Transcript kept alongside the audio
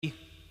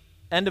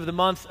End of the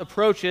month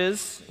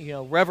approaches,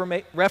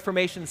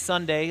 Reformation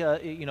Sunday,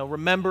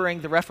 remembering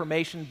the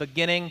Reformation,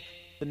 beginning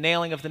the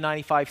nailing of the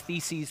 95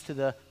 Theses to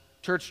the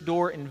church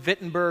door in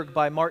Wittenberg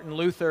by Martin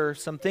Luther.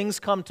 Some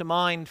things come to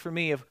mind for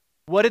me of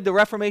what did the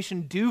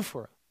Reformation do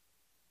for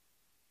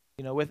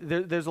us?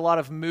 There's a lot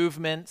of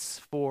movements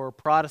for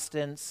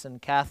Protestants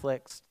and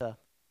Catholics to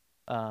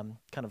kind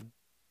of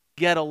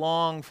get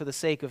along for the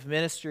sake of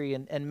ministry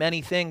and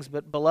many things,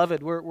 but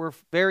beloved, we're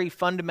very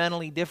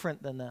fundamentally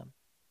different than them.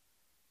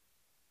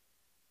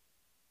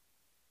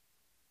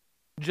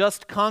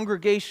 Just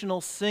congregational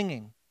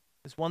singing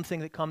is one thing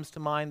that comes to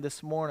mind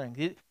this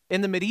morning.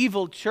 In the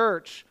medieval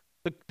church,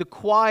 the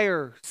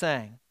choir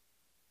sang.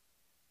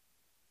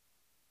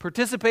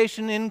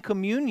 Participation in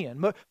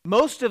communion.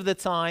 Most of the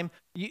time,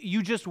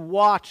 you just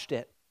watched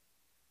it.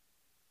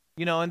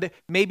 And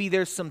maybe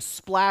there's some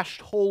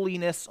splashed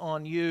holiness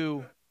on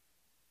you.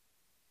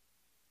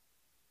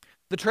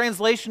 The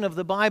translation of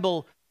the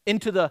Bible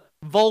into the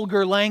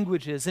vulgar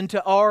languages,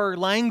 into our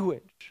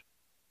language.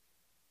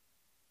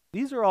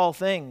 These are all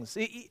things.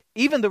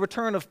 Even the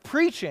return of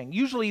preaching.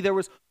 Usually there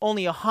was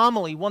only a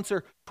homily once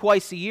or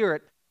twice a year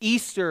at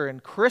Easter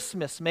and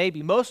Christmas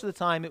maybe. Most of the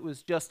time it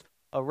was just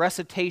a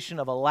recitation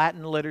of a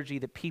Latin liturgy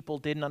that people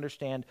didn't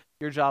understand.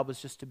 Your job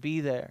was just to be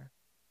there.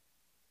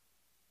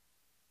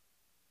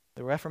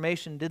 The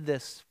Reformation did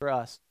this for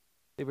us.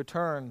 They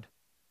returned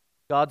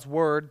God's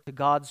word to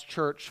God's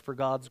church for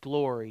God's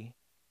glory.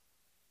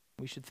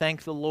 We should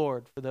thank the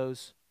Lord for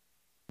those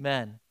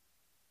men.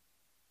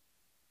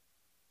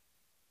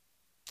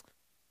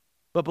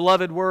 But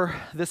beloved,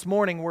 this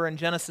morning we're in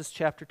Genesis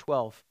chapter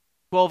 12.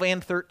 12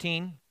 and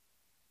 13.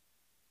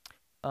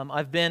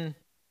 I've been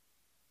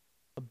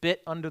a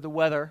bit under the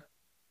weather.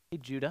 Hey,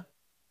 Judah,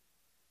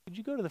 could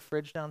you go to the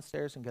fridge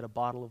downstairs and get a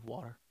bottle of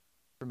water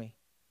for me?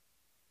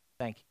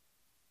 Thank you.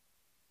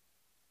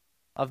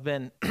 I've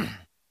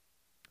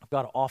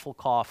got an awful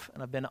cough,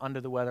 and I've been under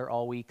the weather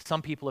all week.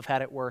 Some people have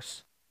had it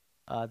worse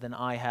than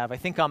I have.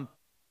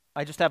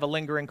 I just have a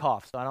lingering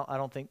cough, so I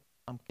don't think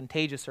I'm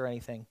contagious or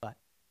anything, but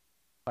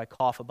if I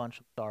cough a bunch,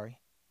 I'm sorry.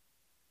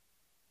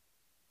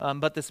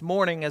 But this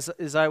morning,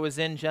 as I was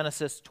in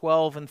Genesis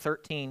 12 and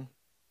 13,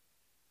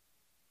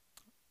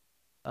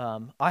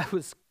 I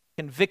was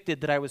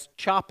convicted that I was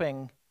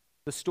chopping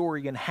the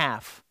story in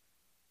half.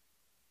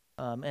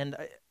 And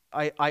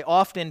I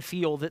often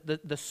feel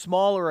that the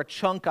smaller a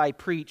chunk I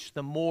preach,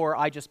 the more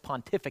I just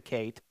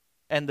pontificate.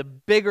 And the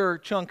bigger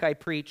chunk I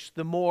preach,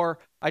 the more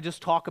I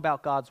just talk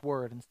about God's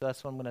word. And so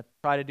that's what I'm going to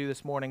try to do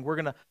this morning.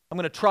 I'm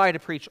going to try to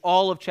preach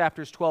all of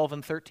chapters 12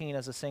 and 13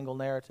 as a single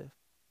narrative.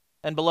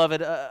 And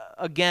beloved,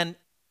 again,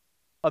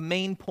 a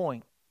main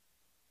point.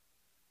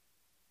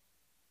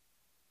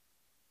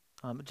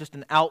 Just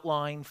an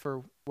outline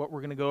for what we're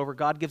going to go over.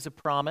 God gives a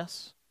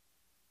promise.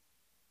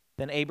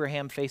 Then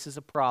Abraham faces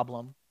a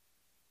problem.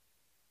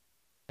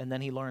 And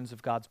then he learns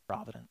of God's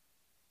providence.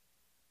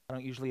 I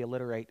don't usually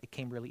alliterate. It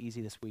came really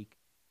easy this week.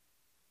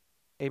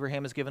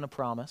 Abraham is given a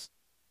promise,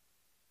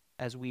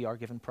 as we are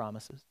given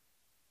promises.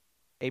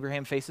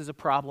 Abraham faces a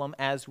problem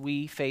as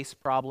we face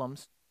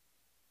problems.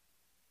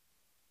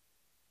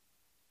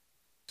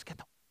 Just get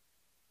the...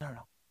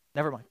 No.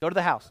 Never mind. Go to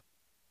the house.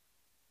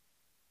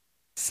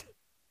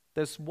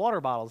 There's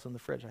water bottles in the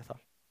fridge, I thought.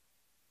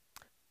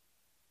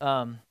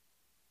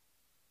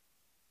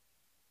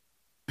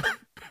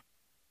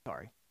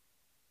 Sorry.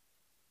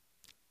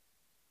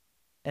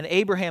 And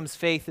Abraham's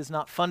faith is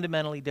not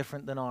fundamentally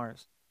different than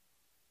ours.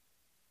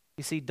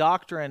 You see,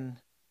 doctrine,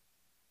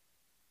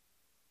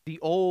 the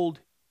old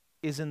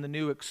is in the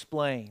new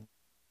explained,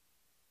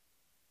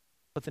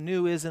 but the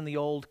new is in the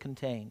old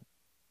contained.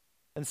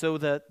 And so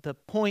the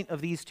point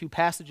of these two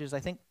passages, I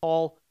think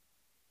Paul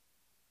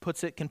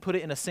can put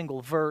it in a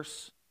single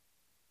verse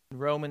in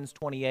Romans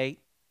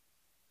 28,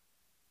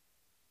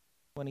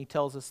 when he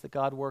tells us that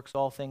God works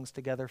all things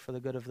together for the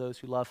good of those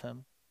who love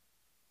him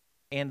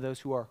and those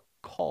who are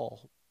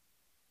called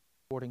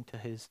according to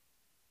his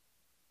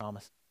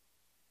promise,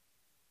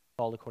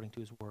 called according to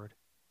his word.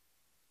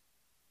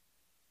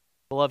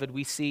 Beloved,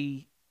 we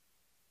see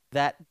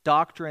that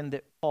doctrine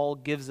that Paul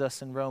gives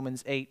us in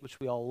Romans 8, which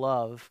we all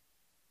love,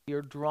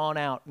 here drawn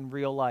out in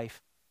real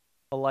life,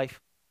 a life,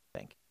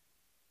 thank you.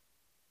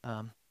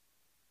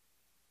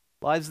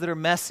 Lives that are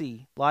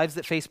messy, lives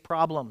that face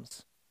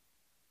problems,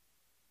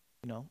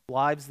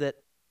 lives that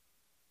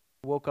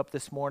woke up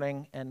this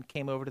morning and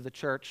came over to the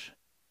church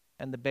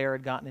and the bear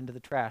had gotten into the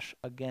trash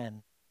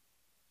again.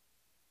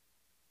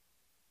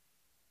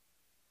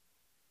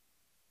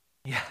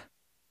 Yeah,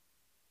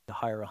 to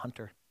hire a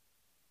hunter.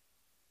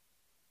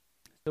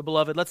 So,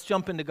 beloved, let's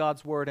jump into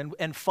God's word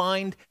and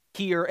find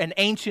here an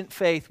ancient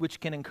faith which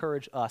can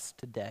encourage us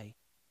today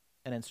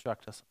and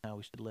instruct us on how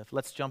we should live.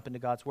 Let's jump into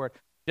God's word.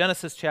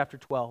 Genesis chapter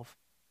 12.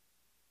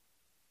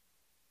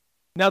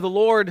 Now the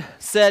Lord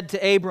said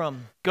to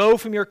Abram, "Go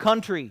from your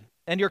country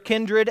and your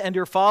kindred and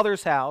your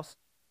father's house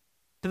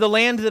to the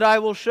land that I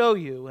will show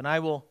you, and I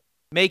will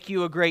make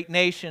you a great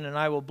nation, and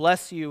I will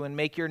bless you and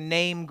make your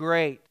name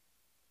great,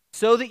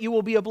 so that you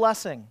will be a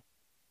blessing.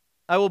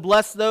 I will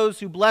bless those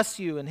who bless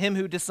you, and him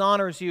who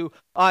dishonors you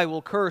I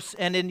will curse,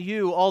 and in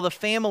you all the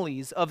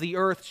families of the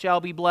earth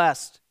shall be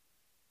blessed.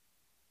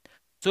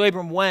 So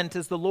Abram went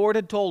as the Lord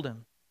had told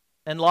him,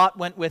 and Lot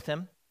went with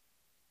him.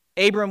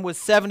 Abram was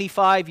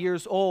 75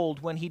 years old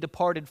when he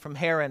departed from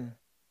Haran,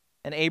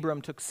 and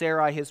Abram took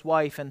Sarai his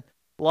wife, and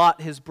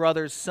Lot his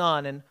brother's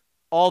son, and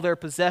all their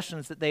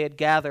possessions that they had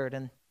gathered,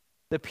 and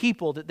the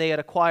people that they had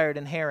acquired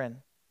in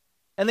Haran.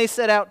 And they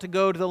set out to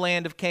go to the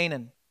land of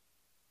Canaan.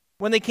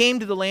 When they came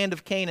to the land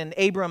of Canaan,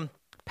 Abram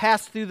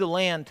passed through the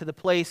land to the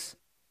place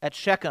at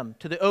Shechem,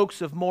 to the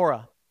oaks of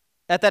Moreh.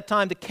 At that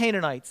time the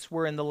Canaanites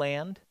were in the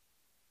land.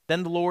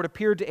 Then the Lord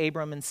appeared to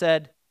Abram and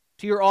said,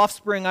 to your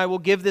offspring I will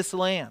give this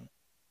land.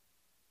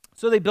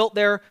 So they built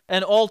there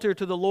an altar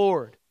to the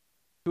Lord,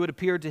 who had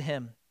appeared to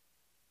him.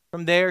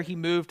 From there he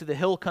moved to the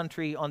hill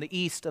country on the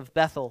east of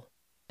Bethel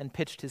and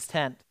pitched his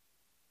tent.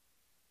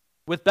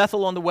 With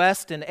Bethel on the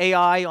west and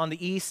Ai on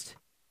the east,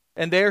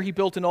 and there he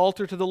built an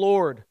altar to the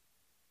Lord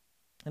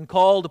and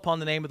called upon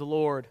the name of the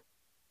Lord.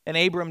 And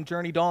Abram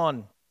journeyed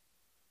on,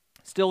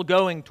 still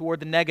going toward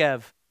the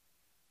Negev.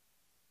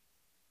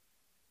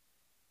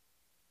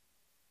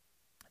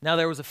 Now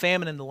there was a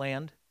famine in the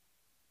land.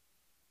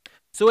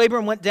 So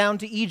Abram went down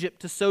to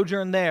Egypt to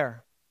sojourn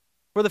there,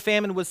 for the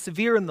famine was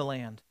severe in the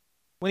land.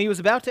 When he was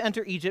about to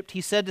enter Egypt, he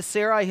said to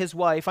Sarai his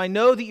wife, I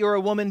know that you are a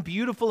woman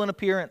beautiful in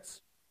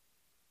appearance.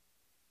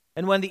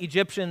 And when the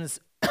Egyptians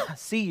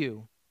see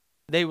you,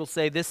 they will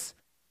say, this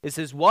is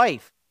his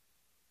wife.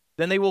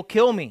 Then they will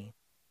kill me,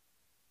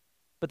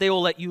 but they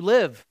will let you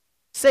live.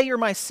 Say you're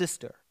my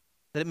sister,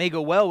 that it may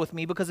go well with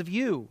me because of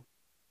you,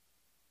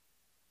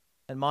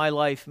 and my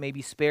life may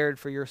be spared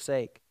for your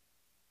sake.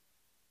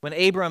 When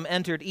Abram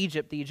entered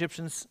Egypt, the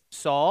Egyptians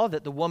saw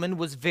that the woman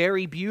was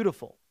very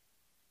beautiful.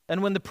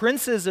 And when the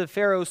princes of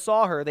Pharaoh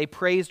saw her, they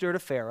praised her to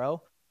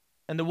Pharaoh,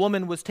 and the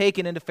woman was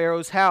taken into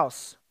Pharaoh's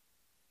house.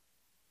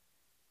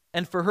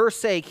 And for her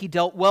sake he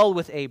dealt well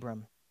with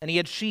Abram, and he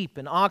had sheep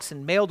and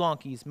oxen, male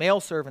donkeys, male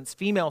servants,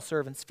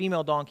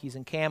 female donkeys,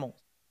 and camels.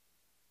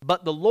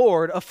 But the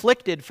Lord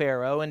afflicted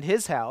Pharaoh and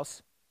his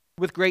house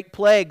with great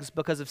plagues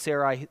because of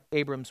Sarai,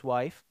 Abram's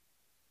wife.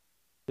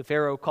 The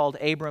Pharaoh called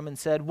Abram and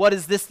said, what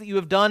is this that you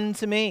have done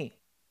to me?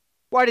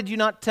 Why did you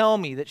not tell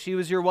me that she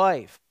was your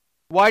wife?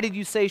 Why did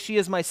you say she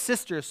is my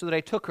sister so that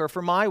I took her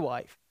for my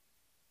wife?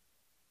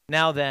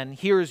 Now then,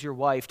 here is your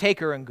wife.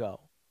 Take her and go.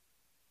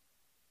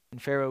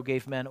 And Pharaoh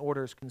gave men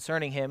orders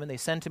concerning him, and they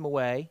sent him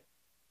away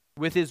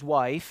with his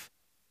wife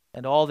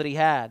and all that he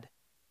had.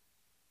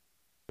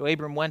 So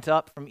Abram went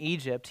up from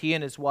Egypt, he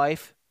and his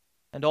wife,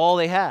 and all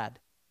they had,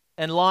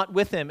 and Lot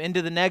with him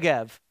into the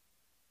Negev.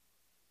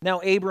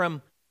 Now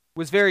Abram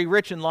was very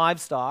rich in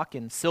livestock,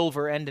 in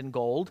silver and in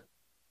gold.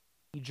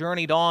 He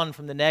journeyed on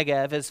from the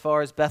Negev as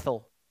far as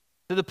Bethel,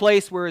 to the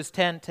place where his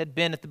tent had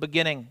been at the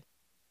beginning,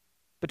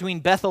 between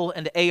Bethel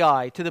and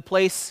Ai, to the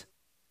place,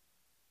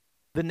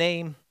 the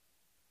name,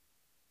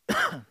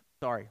 to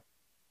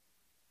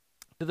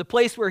the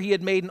place where he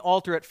had made an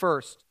altar at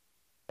first.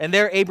 And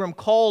there Abram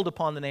called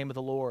upon the name of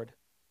the Lord.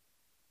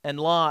 And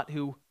Lot,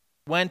 who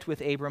went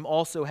with Abram,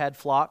 also had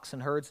flocks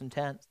and herds and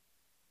tents.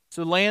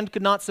 So land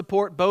could not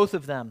support both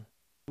of them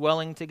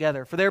dwelling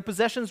together, for their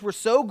possessions were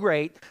so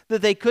great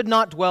that they could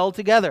not dwell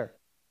together.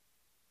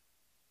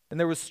 And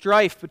there was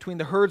strife between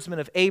the herdsmen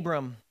of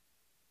Abram's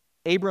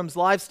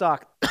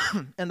livestock,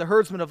 and the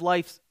herdsmen of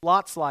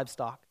Lot's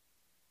livestock.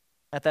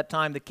 At that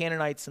time, the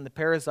Canaanites and the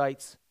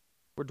Perizzites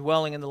were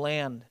dwelling in the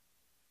land.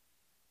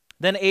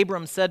 Then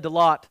Abram said to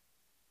Lot,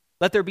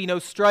 let there be no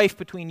strife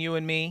between you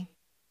and me,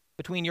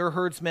 between your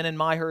herdsmen and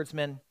my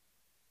herdsmen,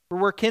 for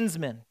we're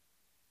kinsmen.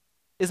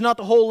 Is not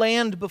the whole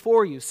land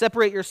before you?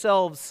 Separate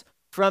yourselves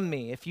from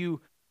me. If you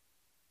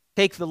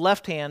take the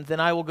left hand, then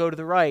I will go to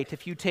the right.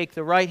 If you take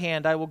the right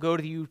hand, I will go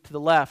to you to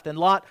the left. And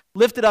Lot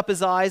lifted up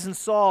his eyes and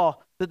saw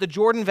that the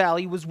Jordan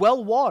Valley was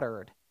well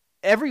watered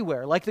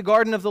everywhere, like the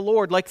garden of the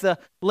Lord, like the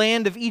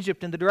land of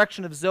Egypt in the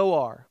direction of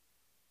Zoar.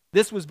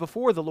 This was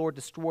before the Lord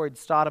destroyed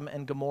Sodom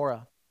and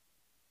Gomorrah.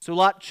 So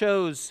Lot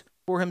chose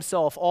for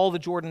himself all the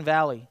Jordan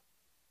Valley,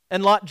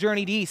 and Lot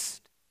journeyed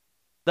east.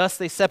 Thus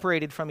they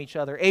separated from each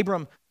other.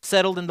 Abram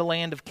settled in the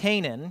land of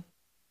Canaan,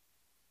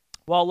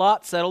 while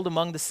Lot settled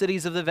among the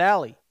cities of the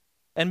valley,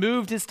 and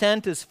moved his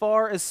tent as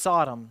far as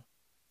Sodom.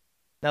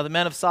 Now the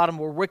men of Sodom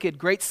were wicked,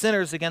 great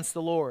sinners against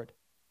the Lord.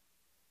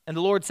 And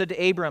the Lord said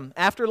to Abram,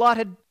 after Lot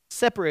had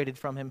separated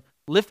from him,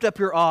 lift up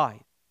your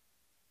eye.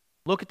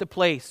 Look at the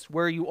place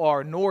where you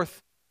are,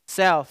 north,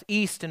 south,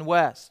 east, and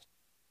west.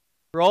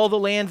 For all the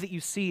land that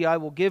you see I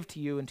will give to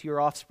you and to your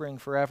offspring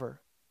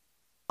forever.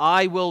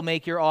 I will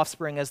make your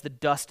offspring as the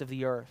dust of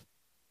the earth,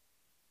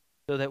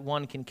 so that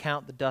one can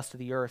count the dust of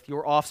the earth.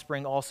 Your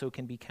offspring also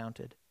can be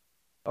counted.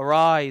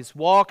 Arise,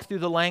 walk through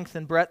the length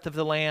and breadth of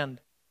the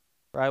land,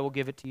 for I will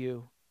give it to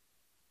you.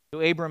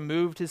 So Abram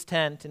moved his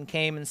tent and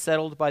came and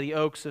settled by the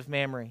oaks of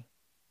Mamre,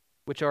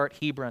 which are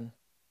at Hebron,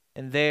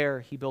 and there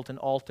he built an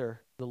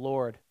altar to the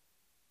Lord.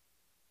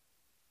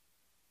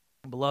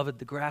 Beloved,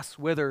 the grass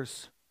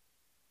withers.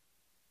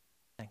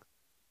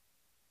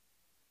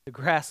 The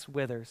grass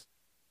withers,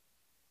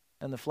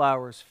 and the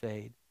flowers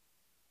fade,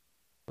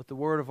 but the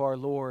word of our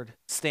Lord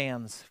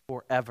stands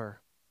forever.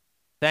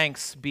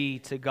 Thanks be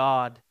to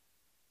God.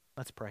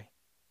 Let's pray.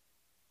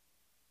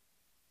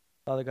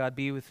 Father God,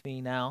 be with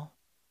me now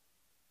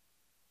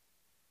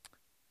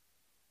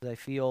as I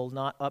feel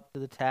not up to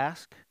the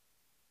task,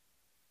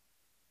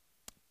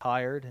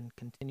 tired and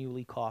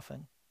continually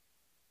coughing.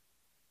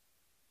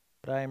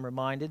 But I am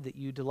reminded that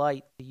you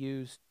delight to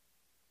use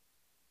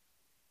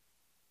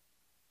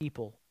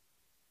people,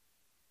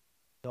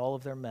 all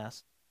of their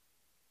mess,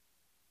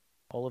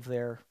 all of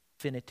their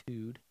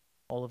finitude,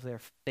 all of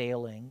their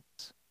failings.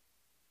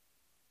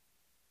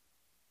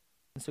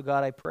 And so,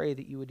 God, I pray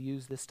that you would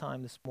use this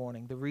time this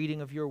morning, the reading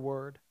of your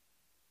word,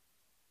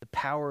 the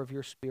power of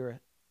your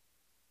Spirit,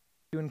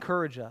 to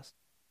encourage us.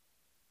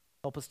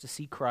 Help us to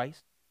see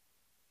Christ,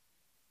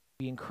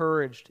 be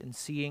encouraged in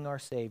seeing our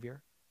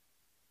Savior,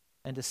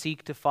 and to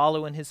seek to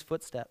follow in his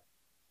footsteps,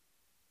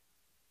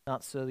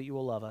 not so that you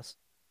will love us,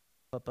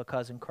 but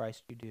because in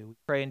Christ you do. We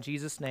pray in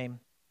Jesus'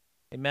 name.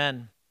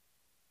 Amen.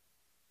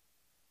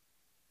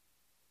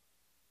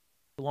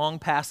 A long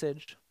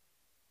passage,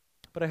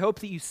 but I hope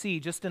that you see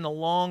just in a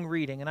long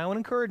reading, and I want to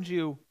encourage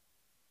you,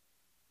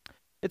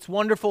 it's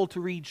wonderful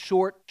to read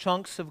short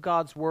chunks of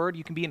God's word.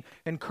 You can be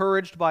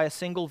encouraged by a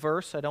single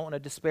verse. I don't want to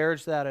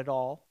disparage that at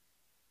all.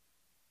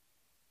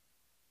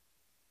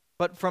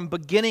 But from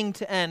beginning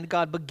to end,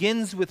 God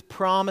begins with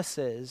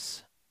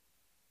promises.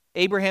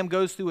 Abraham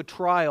goes through a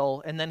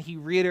trial, and then he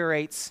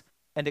reiterates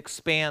and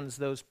expands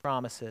those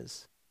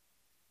promises.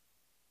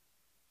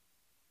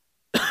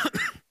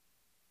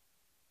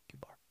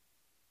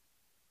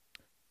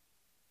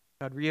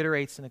 God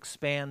reiterates and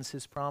expands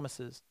his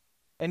promises.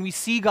 And we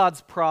see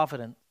God's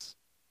providence.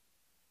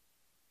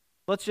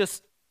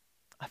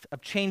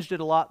 I've changed it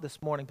a lot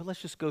this morning, but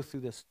let's just go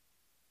through this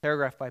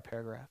paragraph by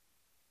paragraph.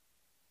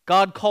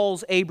 God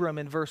calls Abram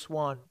in verse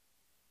 1.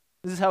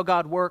 This is how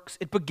God works.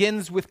 It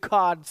begins with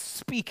God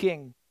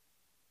speaking.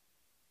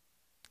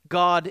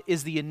 God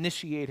is the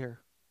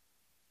initiator.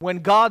 When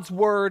God's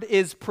word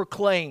is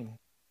proclaimed,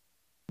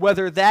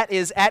 whether that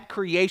is at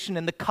creation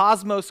and the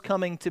cosmos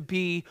coming to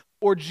be,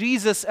 or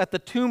Jesus at the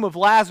tomb of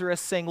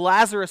Lazarus saying,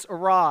 "Lazarus,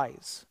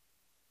 arise,"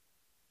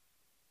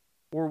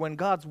 or when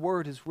God's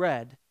word is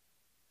read,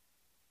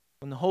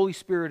 when the Holy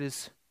Spirit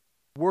is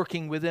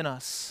working within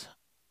us,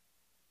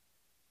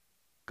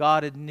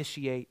 God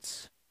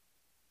initiates.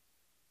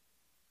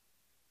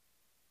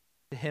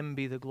 To him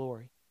be the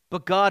glory.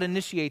 But God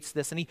initiates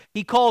this, and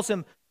he calls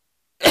him,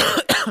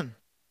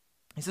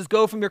 he says,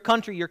 "Go from your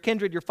country, your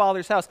kindred, your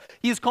father's house."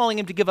 He is calling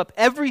him to give up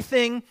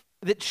everything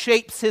that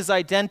shapes his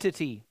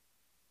identity.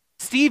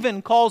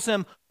 Stephen calls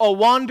him a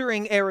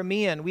wandering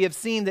Aramean. We have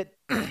seen that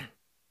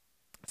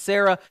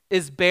Sarah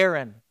is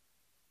barren.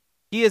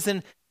 He is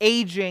an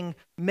aging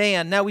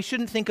man. Now, we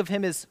shouldn't think of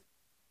him as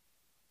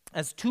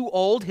too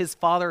old. His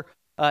father,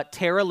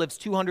 Terah, lives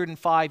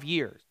 205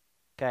 years.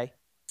 Okay?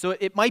 So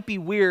it might be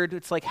weird.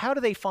 It's like, how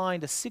do they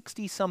find a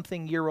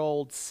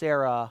 60-something-year-old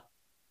Sarah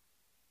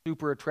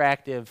super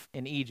attractive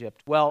in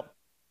Egypt? Well,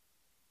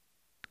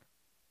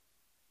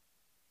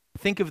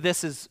 think of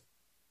this as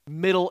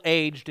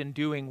middle-aged and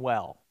doing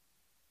well.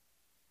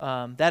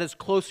 That is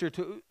closer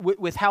to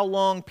with how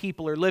long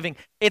people are living.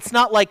 It's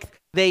not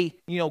like they,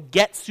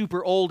 get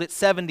super old at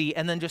 70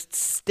 and then just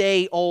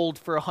stay old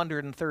for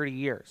 130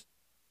 years.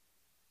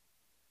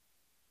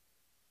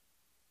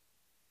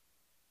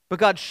 But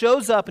God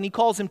shows up and he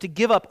calls him to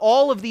give up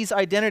all of these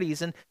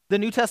identities. And the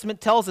New Testament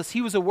tells us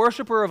he was a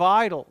worshiper of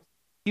idols.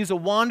 He was a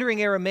wandering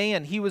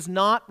Aramean. He was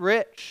not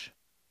rich.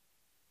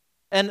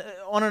 And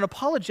on an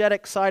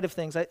apologetic side of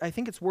things, I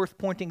think it's worth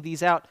pointing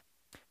these out.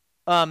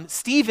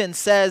 Stephen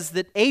says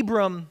that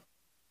Abram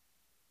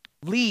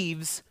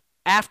leaves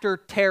after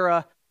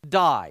Terah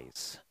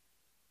dies.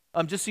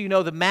 Just so you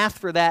know, the math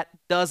for that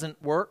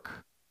doesn't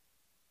work.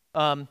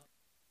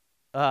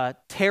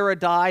 Terah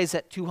dies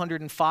at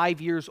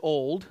 205 years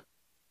old,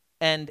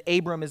 and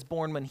Abram is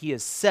born when he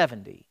is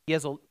 70. He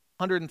has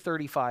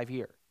 135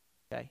 years.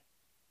 Okay,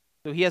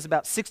 so he has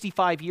about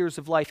 65 years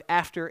of life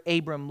after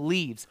Abram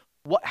leaves.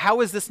 How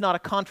is this not a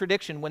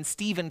contradiction when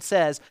Stephen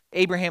says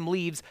Abraham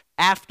leaves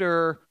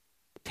after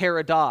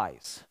Terah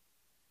dies?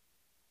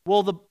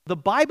 Well, the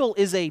Bible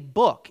is a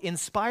book,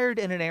 inspired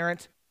and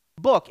inerrant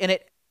book, and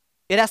it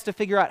has to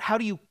figure out how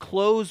do you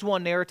close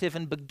one narrative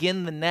and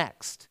begin the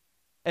next.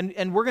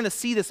 And we're going to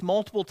see this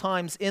multiple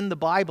times in the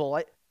Bible.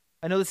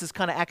 I know this is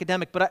kind of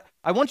academic, but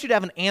I want you to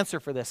have an answer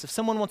for this. If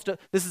someone wants to,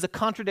 this is a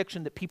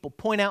contradiction that people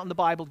point out in the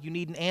Bible, you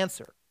need an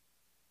answer.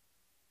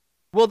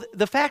 Well,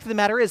 the fact of the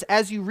matter is,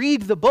 as you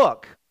read the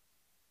book,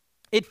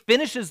 it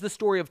finishes the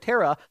story of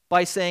Terah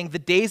by saying the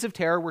days of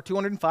Terah were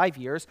 205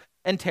 years,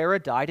 and Terah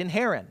died in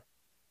Haran.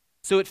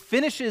 So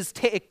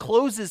it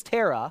closes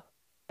Terah,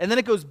 and then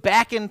it goes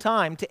back in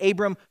time to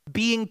Abram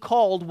being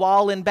called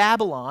while in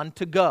Babylon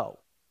to go.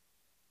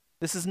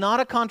 This is not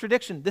a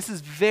contradiction. This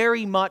is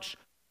very much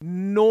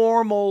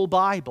normal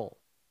Bible.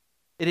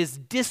 It is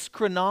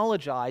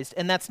dyschronologized,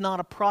 and that's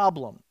not a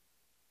problem.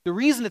 The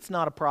reason it's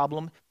not a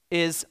problem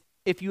is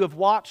if you have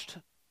watched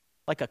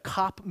like a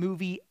cop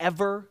movie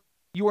ever.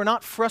 You are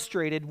not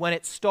frustrated when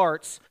it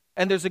starts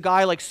and there's a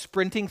guy like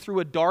sprinting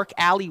through a dark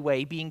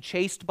alleyway being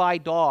chased by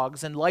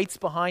dogs and lights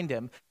behind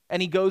him,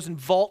 and he goes and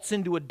vaults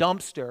into a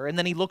dumpster, and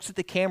then he looks at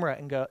the camera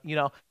and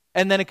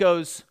and then it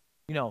goes,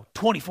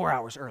 24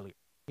 hours earlier,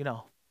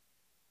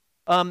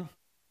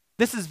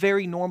 This is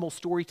very normal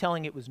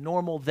storytelling. It was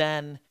normal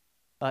then.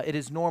 It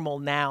is normal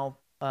now.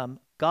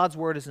 God's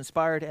word is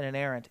inspired and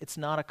inerrant. It's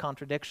not a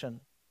contradiction.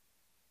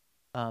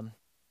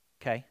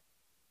 Okay?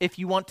 If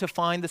you want to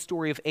find the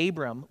story of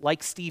Abram,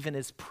 like Stephen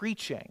is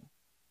preaching,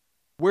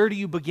 where do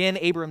you begin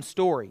Abram's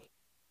story?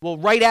 Well,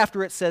 right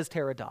after it says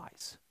Terah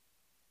dies.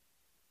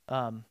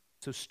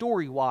 So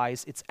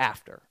story-wise, it's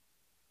after.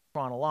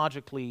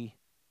 Chronologically,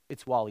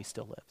 it's while he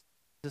still lives.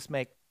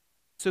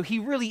 So he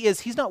really is,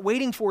 he's not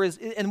waiting for his,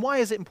 and why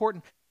is it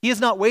important? He is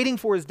not waiting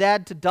for his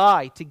dad to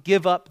die to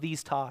give up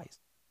these ties.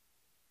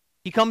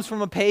 He comes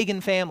from a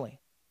pagan family,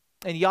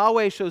 and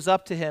Yahweh shows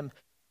up to him,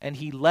 and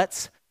he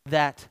lets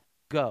that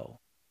go.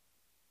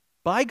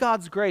 By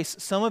God's grace,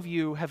 some of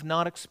you have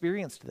not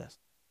experienced this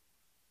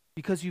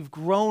because you've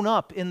grown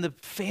up in the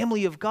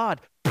family of God.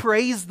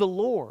 Praise the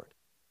Lord.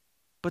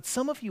 But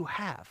some of you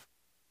have.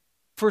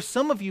 For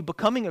some of you,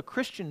 becoming a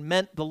Christian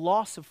meant the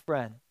loss of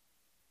friends.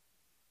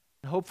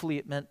 And hopefully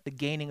it meant the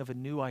gaining of a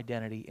new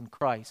identity in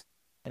Christ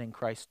and in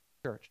Christ's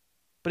church.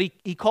 But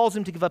he calls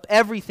him to give up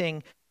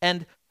everything,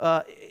 and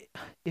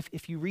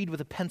if you read with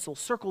a pencil,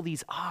 circle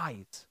these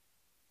I's.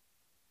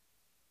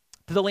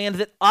 To the land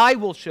that I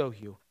will show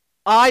you.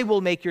 I will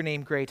make your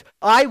name great.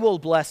 I will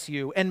bless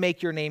you and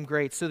make your name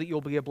great so that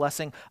you'll be a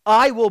blessing.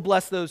 I will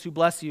bless those who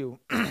bless you,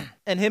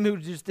 and him who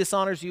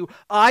dishonors you,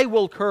 I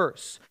will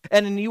curse.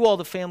 And in you all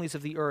the families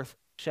of the earth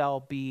shall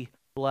be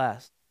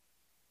blessed.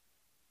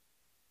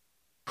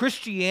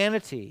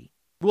 Christianity,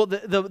 well,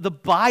 the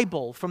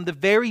Bible from the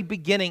very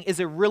beginning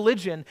is a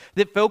religion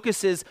that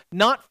focuses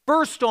not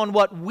first on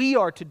what we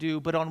are to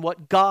do, but on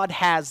what God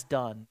has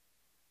done.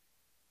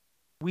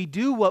 We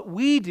do what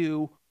we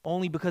do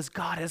only because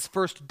God has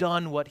first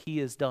done what he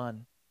has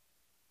done.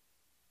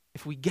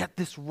 If we get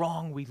this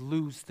wrong, we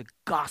lose the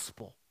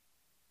gospel.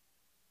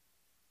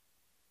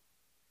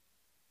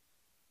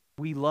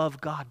 We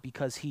love God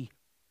because he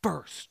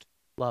first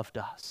loved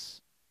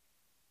us.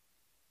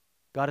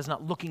 God is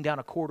not looking down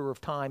a quarter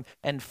of time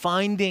and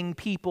finding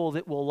people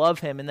that will love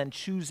him and then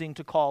choosing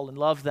to call and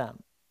love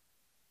them.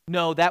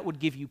 No, that would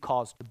give you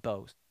cause to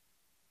boast.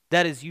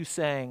 That is you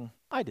saying,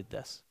 I did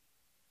this.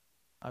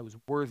 I was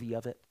worthy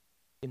of it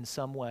in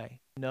some way.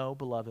 No,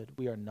 beloved,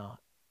 we are not.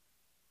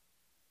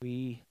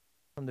 We,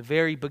 from the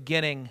very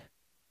beginning,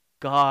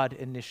 God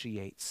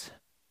initiates.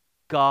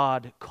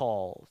 God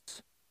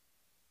calls.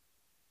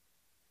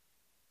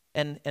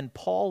 And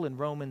Paul in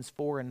Romans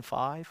 4 and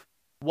 5,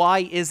 why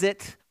is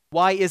it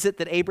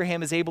that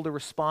Abraham is able to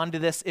respond to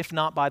this if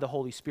not by the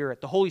Holy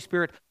Spirit? The Holy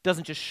Spirit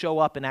doesn't just show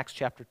up in Acts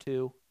chapter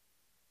 2.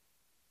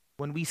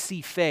 When we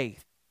see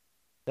faith,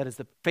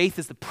 faith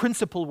is the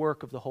principal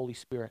work of the Holy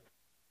Spirit.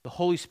 The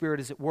Holy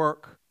Spirit is at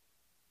work.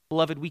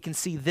 Beloved, we can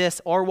see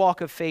this. Our walk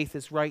of faith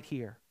is right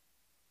here.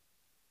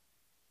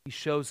 He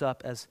shows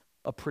up as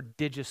a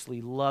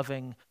prodigiously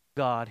loving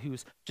God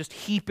who's just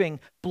heaping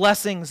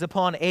blessings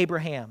upon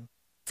Abraham.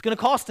 It's going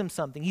to cost him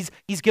something.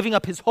 He's giving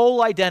up his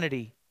whole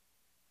identity.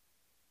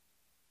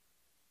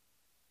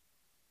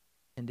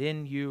 And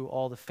in you,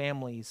 all the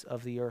families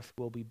of the earth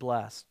will be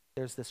blessed.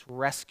 There's this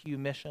rescue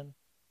mission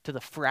to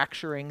the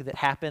fracturing that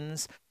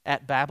happens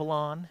at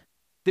Babylon.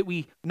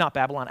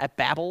 At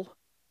Babel,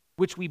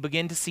 which we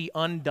begin to see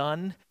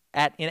undone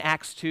in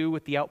Acts 2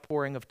 with the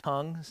outpouring of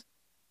tongues.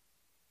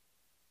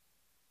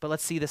 But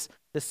let's see this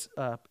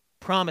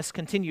promise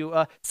continue.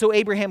 So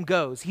Abraham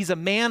goes. He's a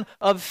man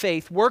of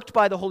faith, worked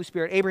by the Holy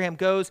Spirit. Abraham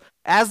goes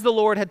as the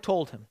Lord had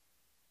told him.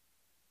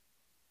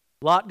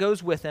 Lot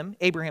goes with him.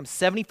 Abraham's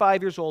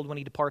 75 years old when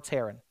he departs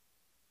Haran.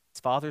 His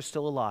father's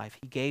still alive.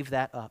 He gave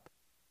that up.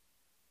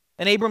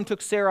 And Abram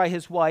took Sarai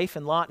his wife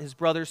and Lot his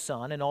brother's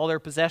son and all their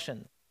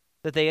possessions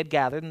that they had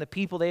gathered and the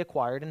people they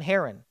acquired in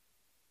Haran.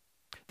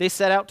 They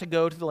set out to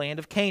go to the land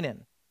of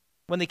Canaan.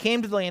 When they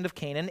came to the land of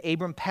Canaan,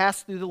 Abram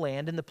passed through the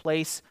land in the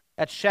place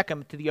at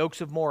Shechem to the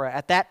oaks of Moreh.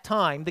 At that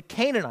time, the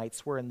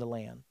Canaanites were in the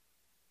land.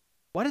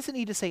 Why does it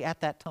need to say at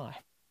that time?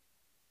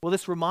 Well,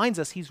 this reminds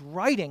us he's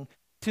writing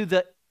to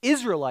the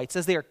Israelites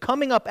as they are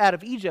coming up out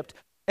of Egypt,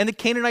 and the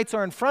Canaanites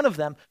are in front of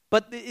them,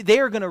 but they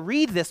are going to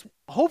read this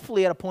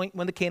hopefully at a point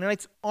when the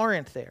Canaanites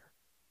aren't there.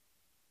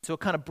 So it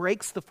kind of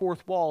breaks the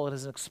fourth wall. It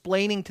is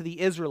explaining to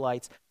the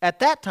Israelites, at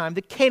that time,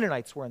 the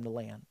Canaanites were in the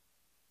land.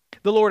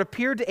 The Lord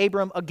appeared to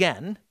Abram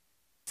again,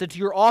 said, to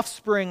your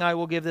offspring I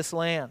will give this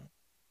land.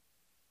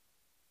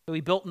 So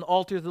he built an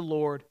altar to the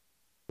Lord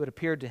who had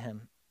appeared to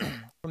him.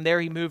 From there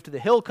he moved to the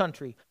hill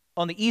country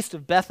on the east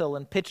of Bethel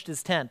and pitched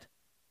his tent.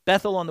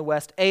 Bethel on the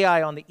west,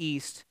 Ai on the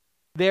east.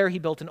 There he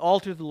built an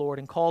altar to the Lord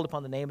and called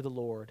upon the name of the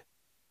Lord.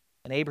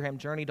 And Abraham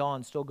journeyed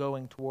on, still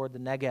going toward the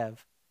Negev.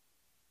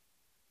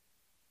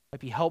 Might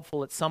be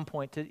helpful at some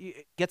point to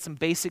get some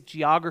basic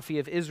geography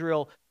of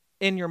Israel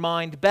in your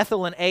mind.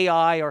 Bethel and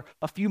Ai are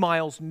a few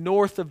miles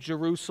north of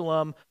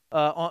Jerusalem,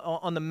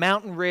 on the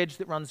mountain ridge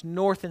that runs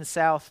north and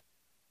south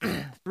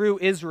through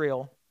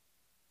Israel.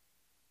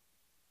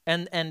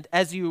 And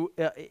as you,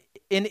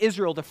 in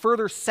Israel, the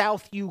further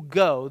south you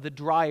go, the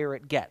drier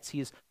it gets.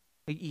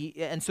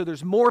 And so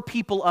there's more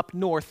people up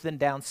north than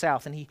down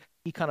south. And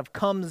he kind of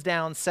comes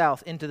down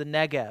south into the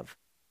Negev,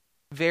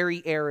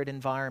 very arid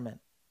environment.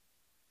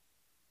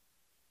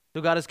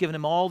 So God has given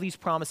him all these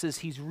promises.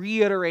 He's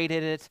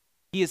reiterated it.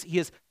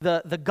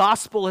 The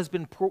gospel has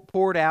been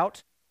poured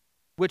out,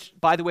 which,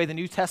 by the way, the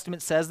New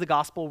Testament says the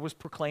gospel was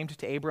proclaimed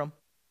to Abram.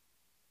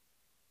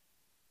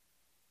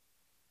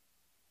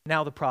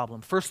 Now the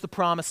problem. First the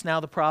promise, now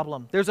the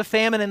problem. There's a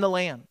famine in the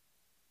land.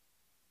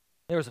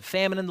 There was a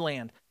famine in the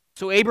land.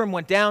 So Abram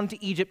went down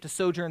to Egypt to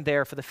sojourn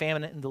there, for the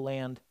famine in the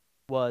land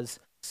was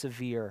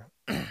severe.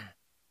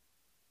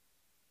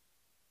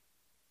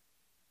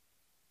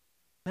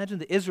 Imagine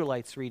the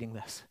Israelites reading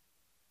this.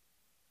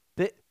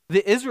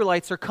 The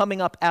Israelites are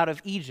coming up out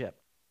of Egypt.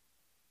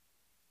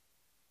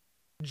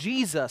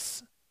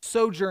 Jesus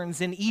sojourns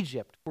in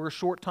Egypt for a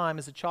short time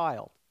as a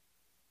child.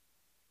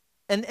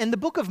 And the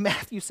book of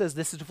Matthew says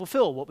this is to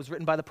fulfill what was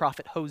written by the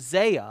prophet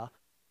Hosea,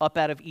 up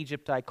out of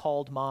Egypt I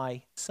called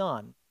my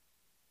son.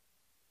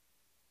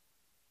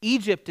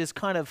 Egypt is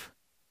kind of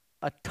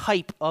a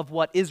type of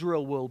what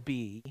Israel will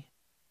be,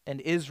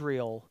 and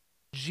Israel,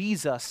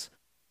 Jesus,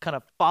 kind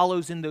of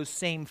follows in those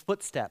same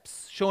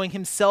footsteps, showing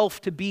himself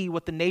to be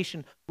what the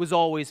nation was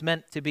always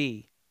meant to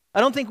be.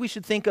 I don't think we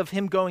should think of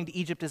him going to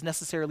Egypt as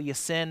necessarily a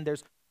sin.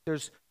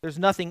 There's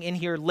nothing in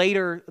here.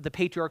 Later, the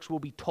patriarchs will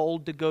be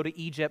told to go to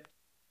Egypt.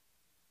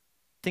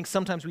 I think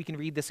sometimes we can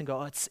read this and go,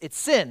 oh, it's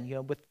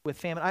sin, with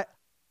famine.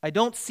 I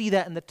don't see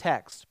that in the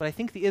text, but I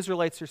think the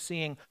Israelites are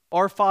seeing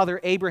our father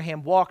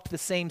Abraham walked the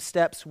same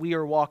steps we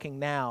are walking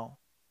now.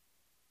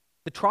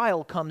 The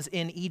trial comes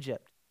in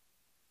Egypt.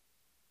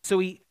 So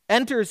he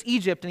enters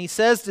Egypt and he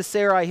says to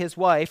Sarai, his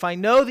wife, I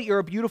know that you're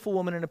a beautiful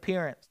woman in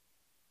appearance.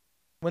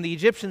 When the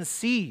Egyptians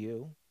see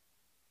you,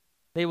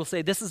 they will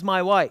say, this is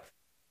my wife.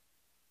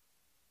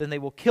 Then they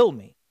will kill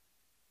me.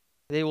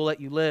 They will let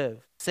you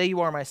live. Say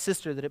you are my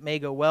sister, that it may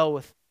go well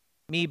with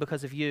me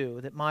because of you,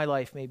 that my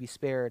life may be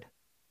spared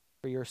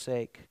for your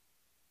sake.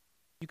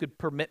 You could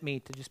permit me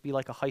to just be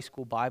like a high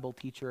school Bible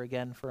teacher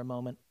again for a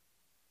moment.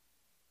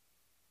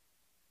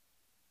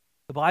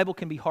 The Bible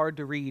can be hard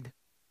to read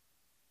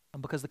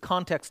because the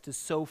context is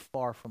so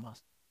far from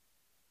us.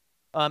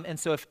 And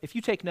so if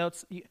you take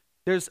notes,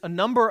 there's a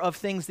number of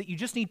things that you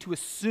just need to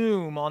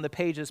assume on the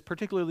pages,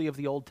 particularly of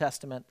the Old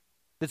Testament,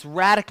 that's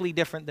radically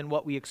different than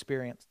what we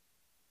experience.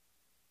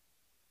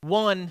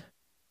 One,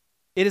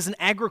 it is an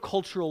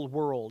agricultural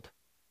world,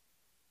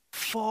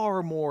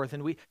 far more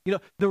than we,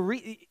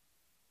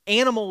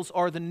 animals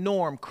are the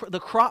norm.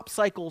 The crop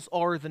cycles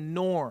are the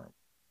norm.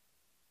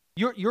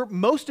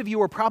 Most of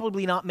you are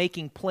probably not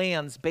making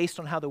plans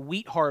based on how the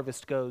wheat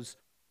harvest goes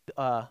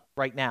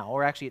right now,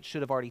 or actually it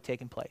should have already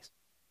taken place.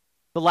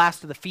 The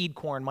last of the feed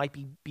corn might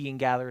be being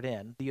gathered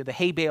in. The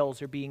hay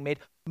bales are being made.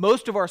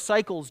 Most of our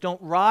cycles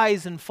don't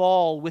rise and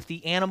fall with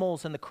the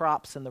animals and the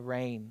crops and the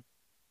rain.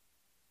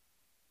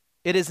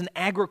 It is an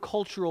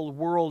agricultural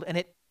world,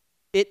 and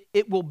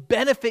it will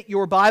benefit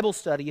your Bible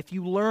study if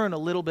you learn a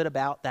little bit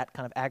about that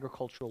kind of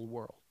agricultural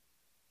world.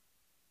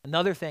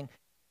 Another thing,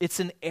 it's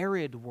an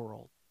arid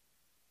world.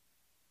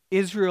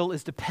 Israel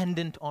is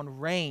dependent on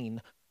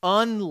rain,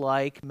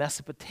 unlike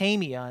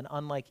Mesopotamia and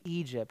unlike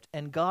Egypt,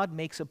 and God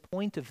makes a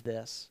point of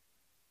this.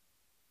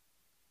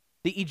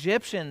 The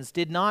Egyptians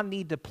did not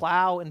need to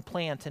plow and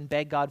plant and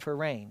beg God for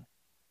rain.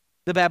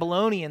 The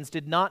Babylonians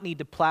did not need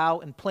to plow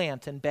and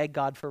plant and beg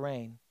God for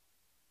rain.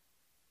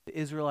 The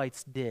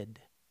Israelites did.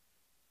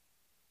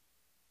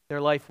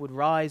 Their life would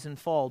rise and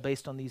fall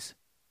based on these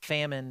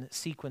famine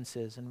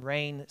sequences and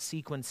rain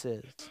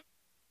sequences.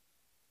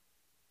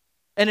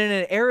 And in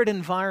an arid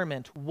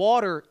environment,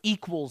 water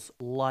equals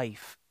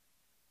life.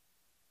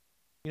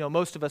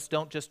 Most of us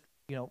don't just,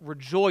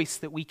 rejoice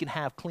that we can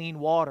have clean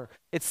water.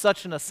 It's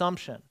such an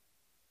assumption.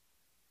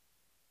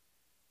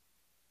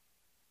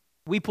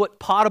 We put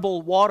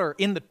potable water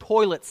in the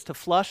toilets to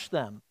flush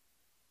them.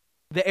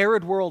 The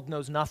arid world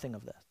knows nothing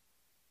of this.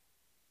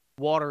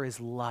 Water is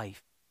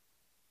life.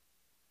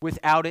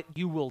 Without it,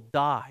 you will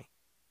die.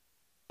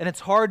 And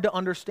it's hard to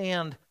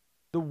understand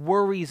the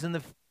worries and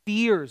the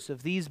fears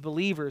of these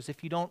believers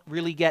if you don't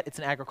really get it's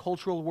an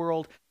agricultural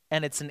world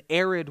and it's an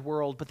arid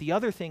world. But the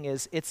other thing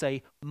is it's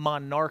a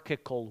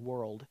monarchical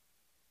world.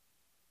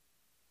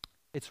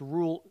 It's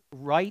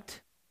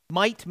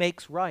might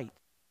makes right.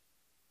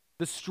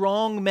 The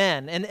strong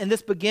men, and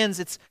this begins,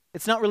 it's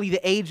not really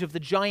the age of the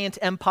giant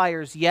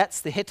empires yet.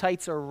 The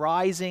Hittites are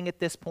rising at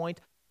this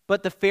point.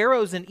 But the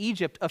pharaohs in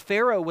Egypt, a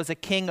pharaoh was a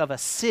king of a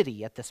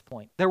city at this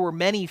point. There were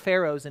many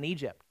pharaohs in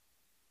Egypt.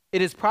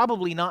 It is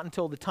probably not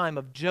until the time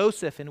of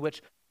Joseph in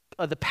which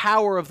the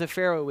power of the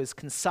pharaoh is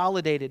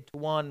consolidated to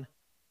one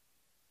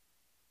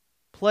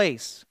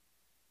place.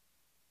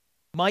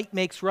 Might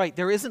makes right.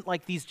 There isn't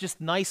like these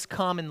just nice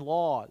common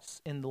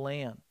laws in the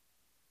land.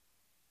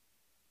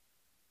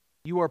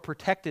 You are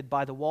protected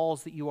by the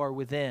walls that you are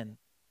within.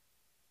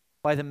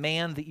 by the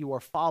man that you are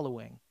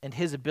following and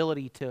his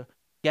ability to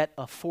get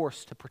a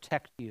force to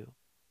protect you.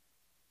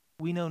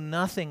 We know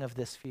nothing of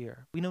this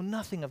fear. We know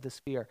nothing of this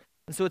fear.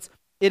 And so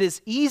it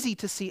is easy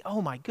to see,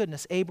 oh my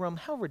goodness, Abram,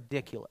 how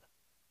ridiculous.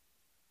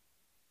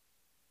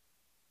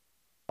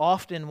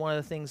 Often one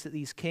of the things that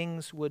these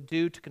kings would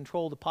do to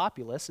control the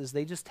populace is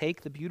they just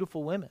take the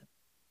beautiful women.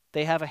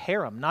 They have a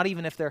harem, not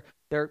even if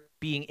they're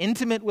being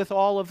intimate with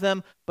all of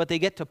them, but they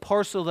get to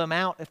parcel them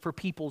out for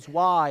people's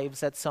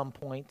wives at some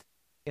point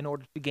in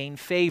order to gain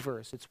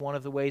favors. It's one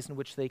of the ways in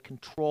which they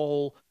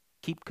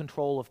keep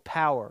control of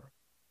power.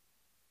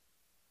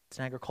 It's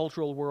an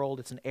agricultural world,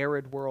 it's an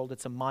arid world,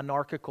 it's a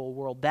monarchical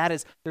world.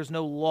 There's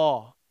no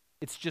law.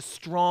 It's just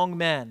strong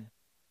men.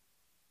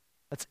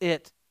 That's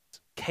it. It's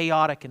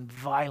chaotic and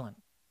violent.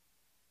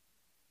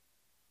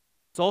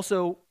 It's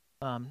also,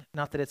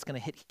 not that it's going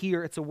to hit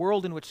here, it's a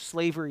world in which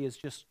slavery is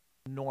just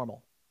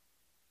normal.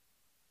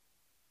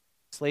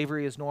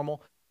 Slavery is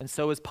normal, and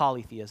so is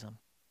polytheism.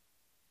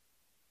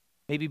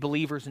 Maybe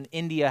believers in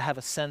India have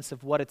a sense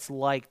of what it's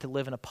like to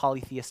live in a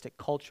polytheistic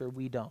culture.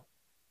 We don't.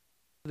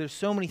 There's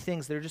so many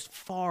things that are just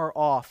far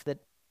off that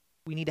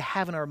we need to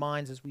have in our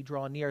minds as we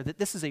draw near, that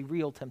this is a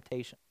real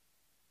temptation.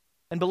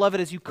 And beloved,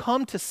 as you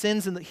come to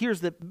sins,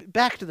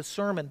 back to the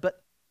sermon,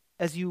 but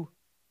as you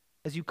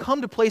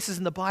come to places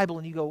in the Bible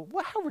and you go,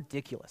 well, how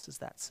ridiculous is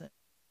that sin?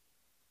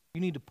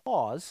 You need to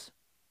pause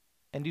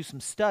and do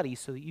some study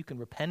so that you can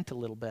repent a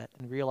little bit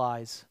and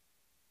realize,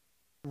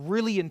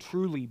 really and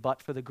truly,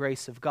 but for the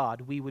grace of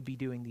God, we would be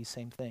doing these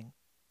same things.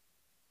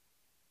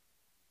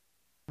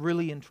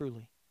 Really and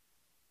truly.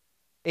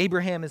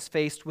 Abraham is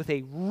faced with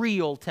a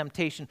real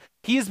temptation.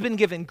 He has been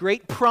given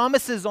great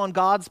promises on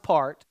God's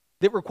part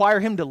that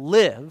require him to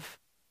live,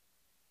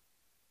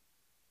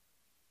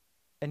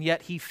 and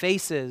yet he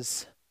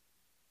faces,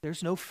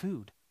 there's no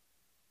food.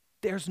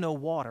 There's no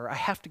water. I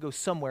have to go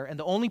somewhere, and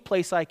the only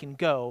place I can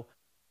go,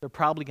 they're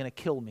probably going to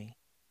kill me.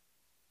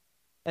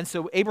 And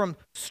so Abram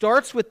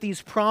starts with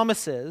these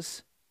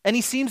promises, and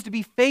he seems to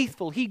be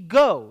faithful. He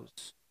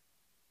goes.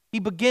 He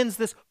begins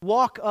this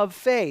walk of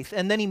faith,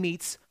 and then he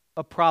meets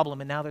a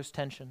problem, and now there's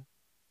tension.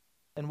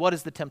 And what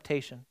is the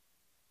temptation?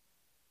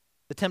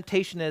 The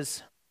temptation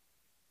is,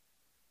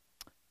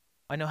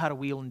 I know how to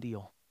wheel and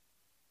deal.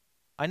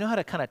 I know how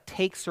to kind of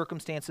take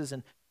circumstances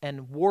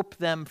and warp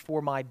them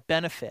for my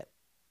benefit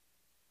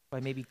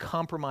by maybe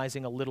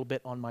compromising a little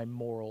bit on my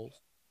morals.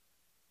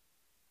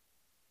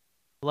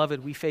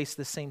 Beloved, we face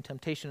this same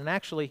temptation. And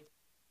actually,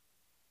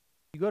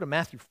 you go to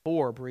Matthew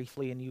 4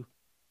 briefly and you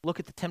look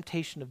at the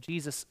temptation of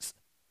Jesus.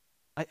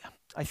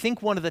 I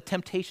think one of the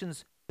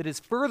temptations that is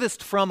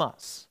furthest from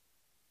us,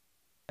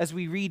 as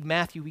we read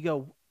Matthew, we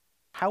go,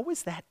 how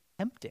is that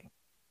tempting?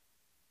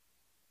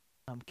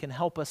 Can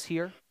help us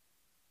here.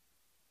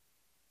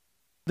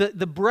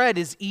 The bread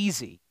is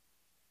easy.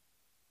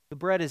 The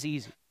bread is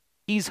easy.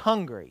 He's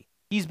hungry.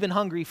 He's been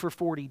hungry for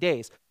 40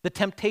 days. The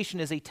temptation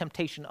is a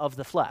temptation of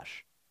the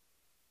flesh.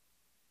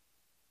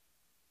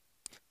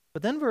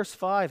 But then verse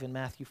 5 in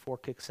Matthew 4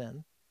 kicks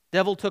in.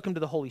 Devil took him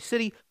to the holy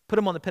city, put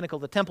him on the pinnacle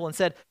of the temple, and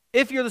said,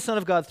 if you're the Son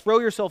of God, throw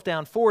yourself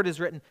down, for it is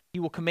written, he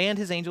will command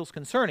his angels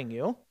concerning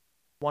you,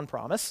 one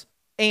promise,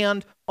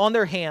 and on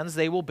their hands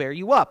they will bear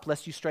you up,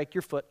 lest you strike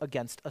your foot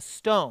against a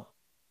stone.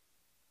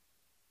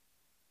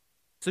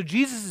 So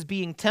Jesus is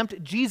being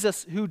tempted.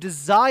 Jesus, who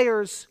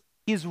desires,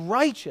 he is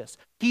righteous.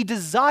 He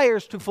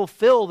desires to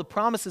fulfill the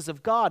promises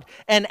of God.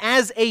 And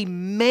as a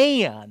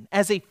man,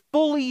 as a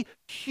fully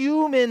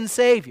human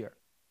Savior,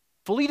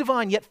 fully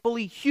divine yet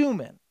fully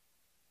human,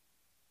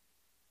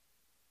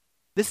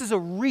 this is a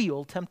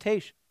real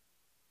temptation.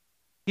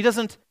 He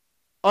doesn't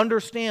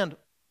understand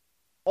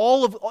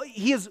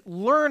he is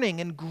learning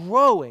and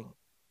growing.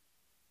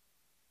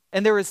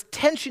 And there is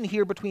tension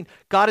here between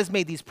God has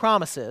made these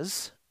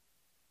promises,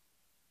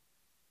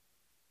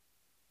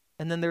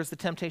 and then there's the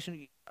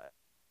temptation,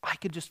 I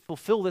could just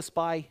fulfill this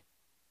by,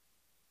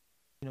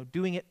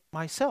 doing it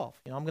myself.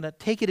 I'm going to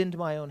take it into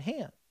my own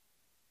hand.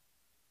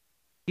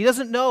 He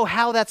doesn't know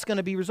how that's going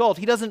to be resolved.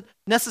 He doesn't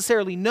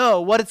necessarily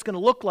know what it's going to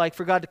look like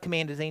for God to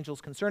command his angels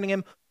concerning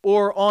him,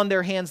 or on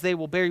their hands they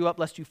will bear you up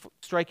lest you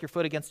strike your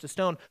foot against a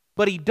stone.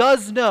 But he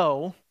does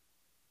know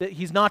that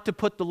he's not to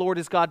put the Lord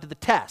his God to the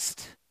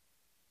test.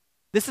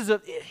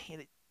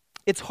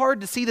 It's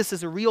hard to see this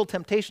as a real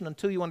temptation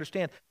until you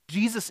understand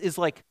Jesus is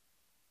like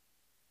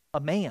a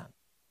man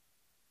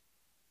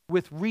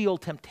with real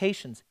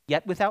temptations,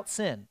 yet without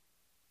sin.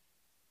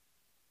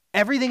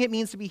 Everything it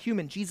means to be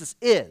human, Jesus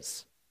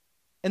is.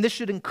 And this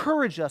should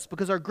encourage us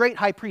because our great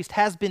high priest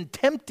has been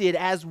tempted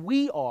as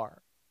we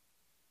are.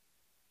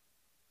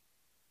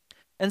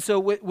 And so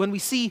when we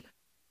see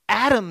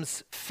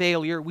Adam's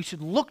failure, we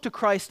should look to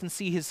Christ and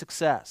see his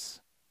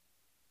success.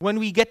 When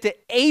we get to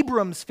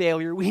Abram's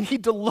failure, we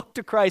need to look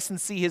to Christ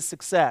and see his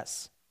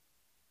success.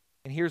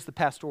 And here's the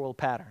pastoral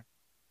pattern.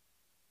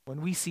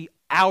 When we see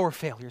our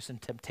failures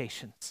and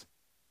temptations,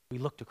 we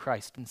look to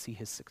Christ and see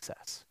his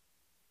success.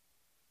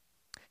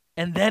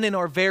 And then in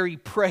our very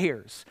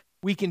prayers,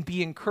 we can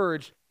be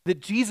encouraged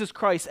that Jesus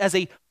Christ, as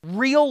a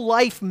real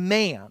life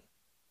man,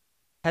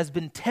 has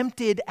been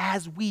tempted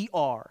as we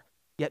are,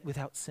 yet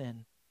without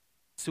sin.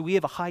 So we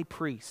have a high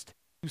priest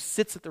who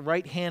sits at the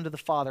right hand of the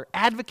Father,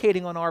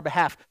 advocating on our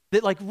behalf,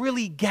 that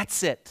really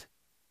gets it.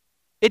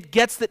 It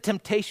gets that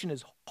temptation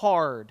is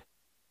hard.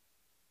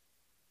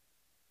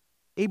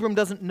 Abram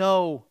doesn't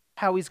know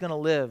how he's going to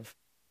live.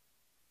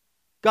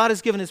 God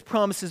has given his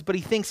promises, but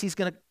he thinks he's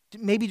going to,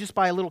 maybe just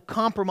by a little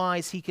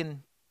compromise, he's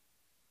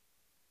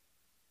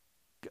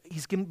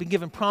been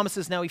given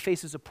promises, now he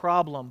faces a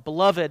problem.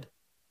 Beloved,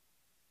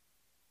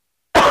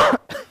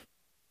 got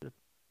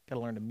to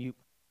learn to mute.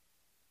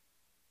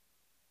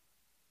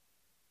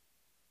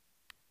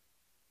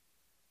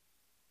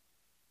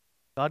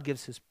 God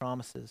gives his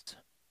promises.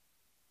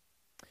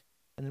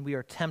 And then we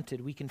are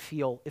tempted. We can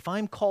feel, if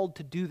I'm called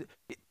to do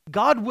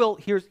God will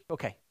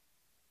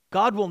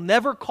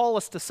never call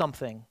us to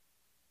something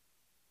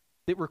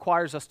that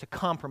requires us to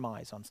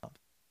compromise on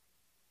something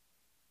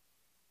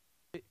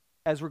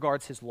as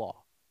regards his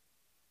law.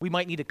 We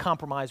might need to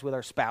compromise with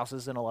our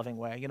spouses in a loving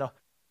way,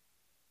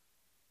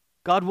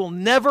 God will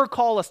never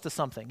call us to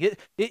something.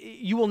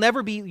 You will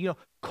never be,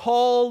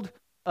 called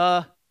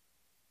to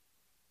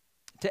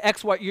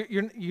X, Y.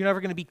 You're never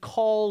going to be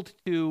called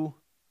to,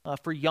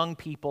 for young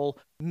people,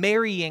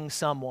 marrying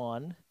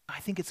someone. I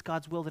think it's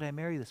God's will that I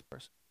marry this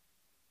person.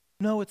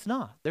 No, it's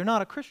not. They're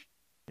not a Christian.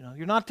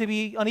 You're not to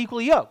be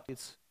unequally yoked.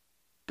 It's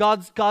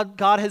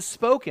God has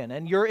spoken,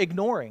 and you're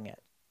ignoring it.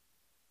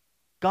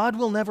 God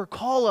will never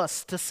call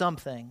us to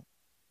something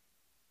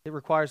that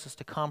requires us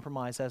to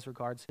compromise as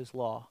regards his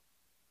law,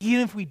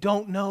 even if we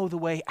don't know the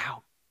way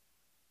out.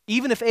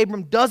 Even if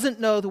Abram doesn't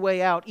know the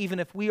way out, even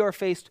if we are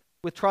faced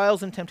with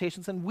trials and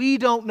temptations and we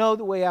don't know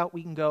the way out,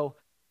 we can go,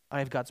 I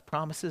have God's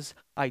promises.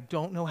 I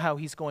don't know how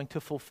he's going to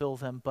fulfill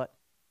them, but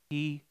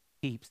he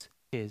keeps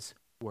his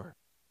word.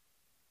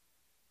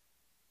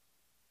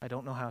 I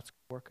don't know how it's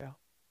going to work out.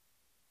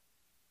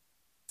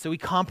 So he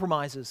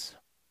compromises.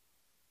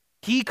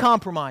 He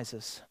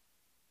compromises.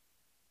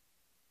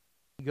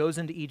 He goes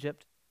into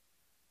Egypt.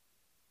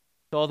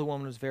 Saw the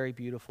woman was very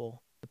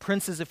beautiful. The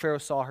princes of Pharaoh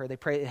saw her. They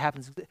prayed. It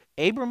happens.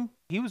 Abram,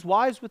 he was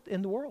wise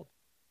in the world.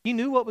 He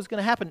knew what was going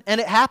to happen, and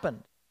it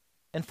happened.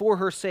 And for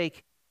her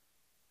sake,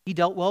 he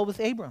dealt well with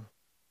Abram.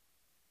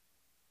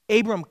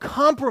 Abram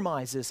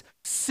compromises,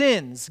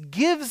 sins,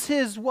 gives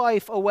his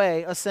wife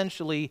away,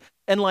 essentially,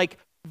 and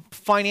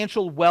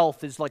financial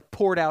wealth is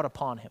poured out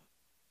upon him.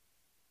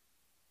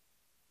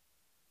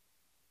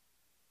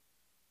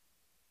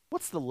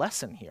 What's the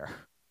lesson here?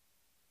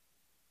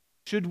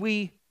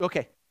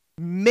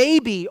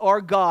 Maybe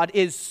our God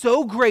is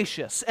so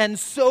gracious and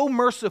so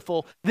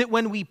merciful that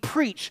when we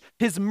preach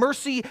his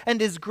mercy and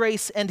his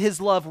grace and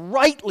his love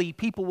rightly,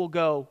 people will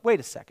go, wait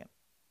a second.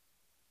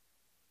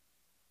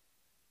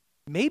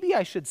 Maybe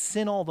I should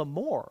sin all the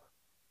more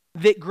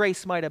that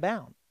grace might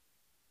abound.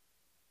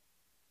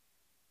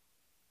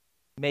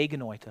 Me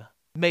genoita.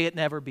 May it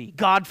never be.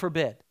 God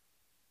forbid.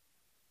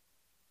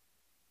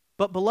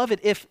 But beloved,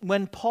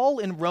 when Paul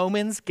in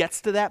Romans gets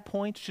to that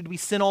point, should we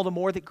sin all the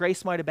more that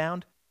grace might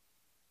abound?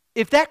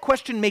 If that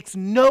question makes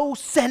no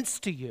sense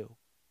to you,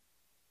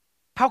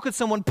 how could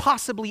someone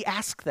possibly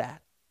ask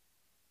that?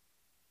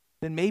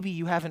 Then maybe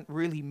you haven't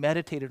really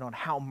meditated on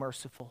how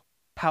merciful,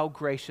 how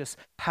gracious,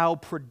 how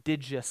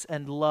prodigious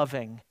and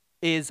loving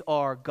is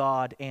our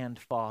God and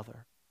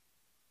Father.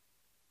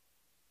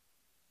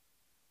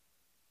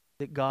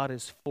 That God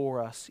is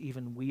for us,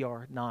 even we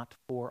are not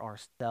for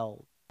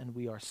ourselves, and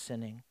we are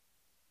sinning.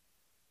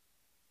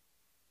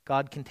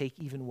 God can take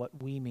even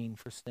what we mean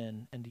for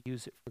sin and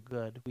use it for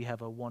good. We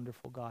have a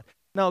wonderful God.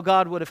 Now,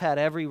 God would have had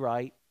every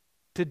right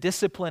to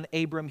discipline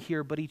Abram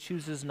here, but he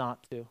chooses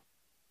not to.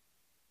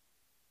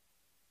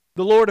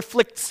 The Lord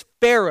afflicts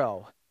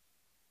Pharaoh.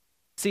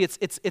 See,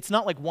 it's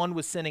not like one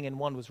was sinning and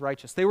one was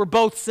righteous. They were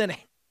both sinning.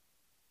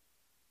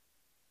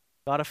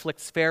 God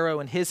afflicts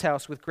Pharaoh and his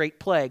house with great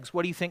plagues.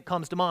 What do you think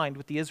comes to mind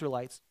with the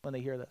Israelites when they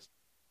hear this?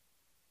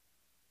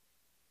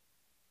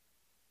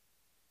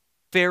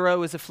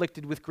 Pharaoh is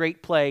afflicted with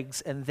great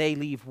plagues, and they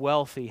leave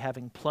wealthy,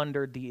 having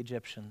plundered the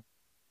Egyptians.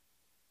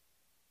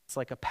 It's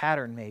like a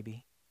pattern,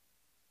 maybe,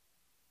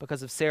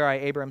 because of Sarai,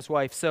 Abram's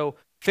wife. So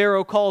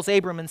Pharaoh calls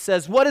Abram and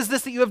says, "What is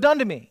this that you have done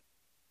to me?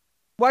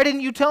 Why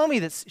didn't you tell me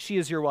that she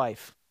is your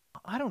wife?"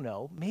 "I don't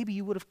know. Maybe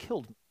you would have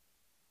killed me."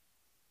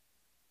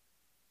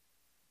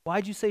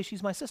 "Why'd you say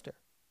she's my sister?"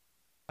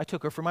 "I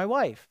took her for my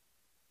wife."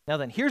 "Now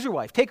then, here's your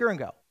wife. Take her and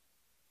go."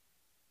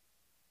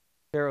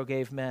 Pharaoh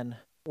gave men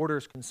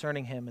orders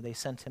concerning him, and they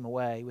sent him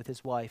away with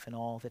his wife and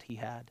all that he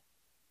had.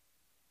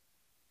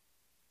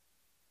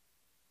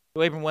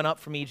 So Abram went up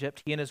from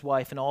Egypt, he and his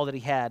wife and all that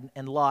he had,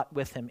 and Lot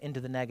with him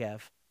into the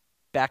Negev,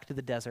 back to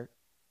the desert,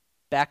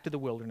 back to the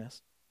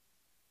wilderness.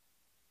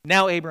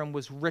 Now Abram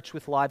was rich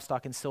with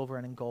livestock and silver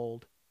and in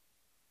gold.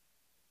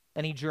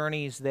 And he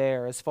journeys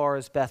there as far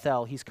as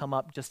Bethel. He's come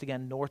up just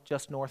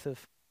north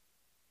of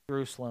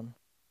Jerusalem,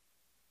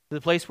 to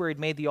the place where he'd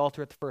made the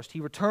altar at the first. He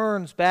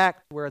returns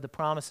back where the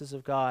promises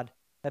of God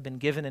have been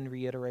given and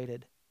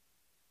reiterated.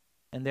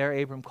 And there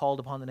Abram called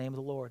upon the name of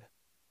the Lord.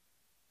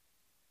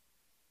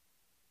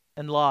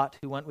 and Lot,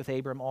 who went with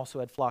Abram, also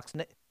had flocks.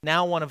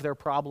 Now one of their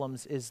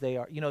problems is they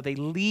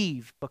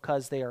leave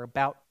because they are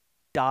about to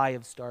die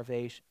of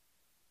starvation.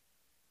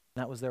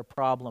 That was their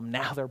problem.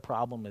 Now their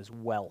problem is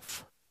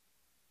wealth.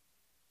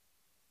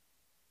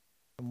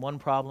 From one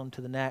problem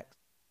to the next.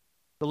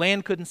 The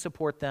land couldn't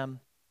support them.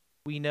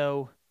 We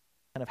know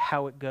kind of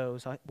how it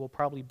goes. We'll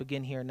probably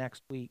begin here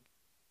next week.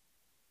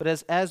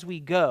 But as we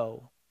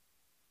go,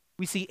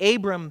 we see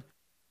Abram,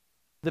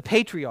 the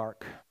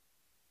patriarch,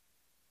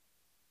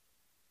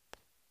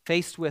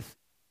 faced with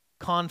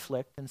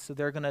conflict, and so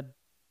they're going to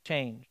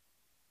change.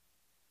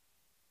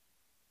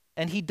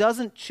 And he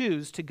doesn't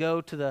choose to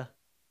go to the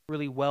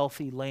really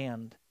wealthy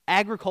land.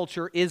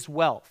 Agriculture is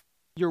wealth.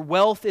 Your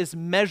wealth is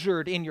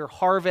measured in your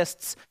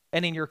harvests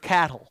and in your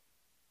cattle.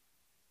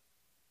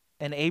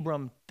 And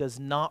Abram does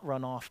not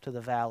run off to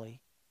the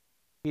valley.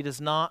 He does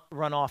not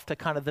run off to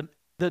kind of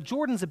the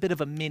Jordan's a bit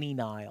of a mini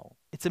Nile.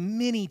 It's a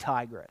mini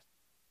Tigris.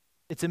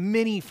 It's a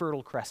mini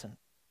Fertile Crescent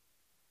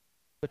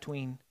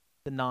between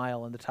the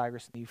Nile and the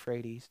Tigris and the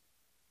Euphrates.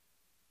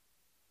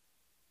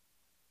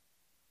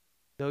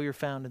 Though you're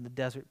found in the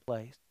desert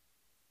place,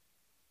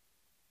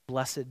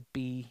 blessed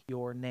be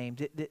your name.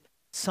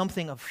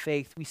 Something of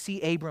faith. We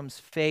see Abram's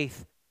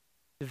faith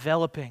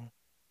developing.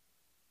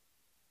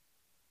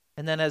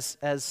 And then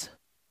as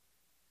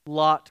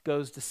Lot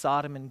goes to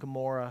Sodom and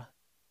Gomorrah,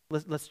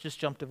 let's just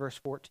jump to verse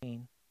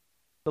 14.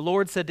 The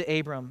Lord said to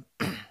Abram,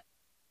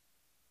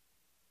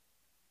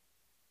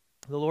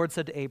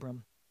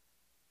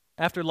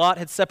 after Lot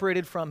had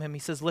separated from him, he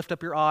says, lift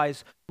up your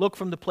eyes, look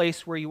from the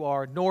place where you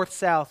are, north,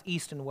 south,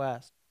 east, and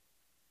west.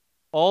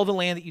 All the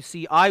land that you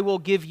see, I will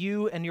give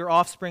you and your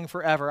offspring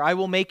forever. I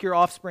will make your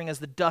offspring as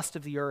the dust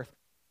of the earth,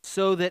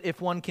 so that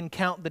if one can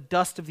count the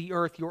dust of the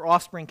earth, your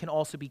offspring can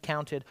also be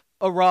counted.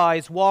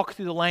 Arise, walk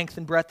through the length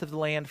and breadth of the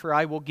land, for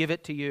I will give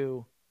it to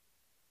you.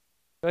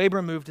 So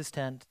Abram moved his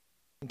tent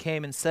and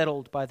came and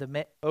settled by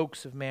the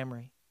oaks of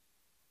Mamre,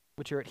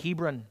 which are at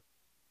Hebron.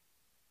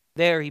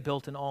 There he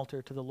built an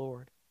altar to the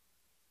Lord.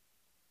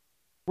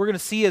 We're going to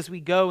see as we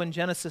go in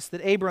Genesis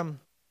that Abram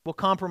will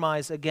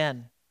compromise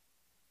again.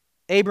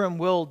 Abram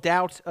will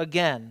doubt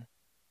again,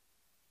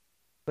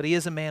 but he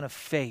is a man of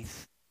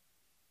faith.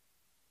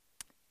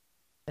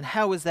 And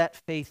how is that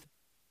faith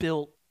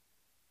built?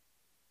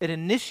 It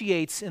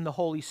initiates in the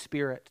Holy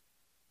Spirit,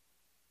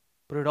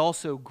 but it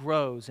also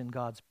grows in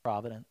God's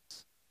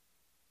providence.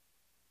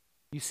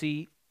 You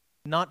see,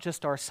 not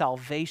just our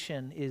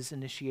salvation is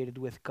initiated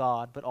with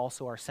God, but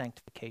also our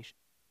sanctification.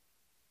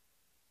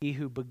 He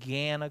who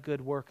began a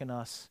good work in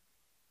us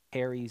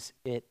carries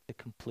it to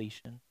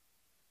completion.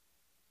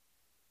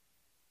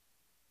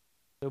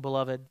 So,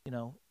 beloved,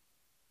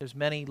 there's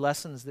many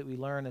lessons that we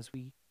learn as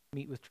we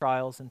meet with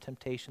trials and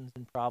temptations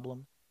and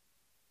problems.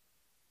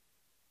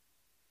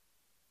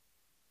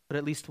 But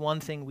at least one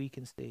thing we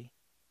can see: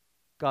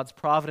 God's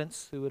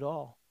providence through it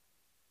all.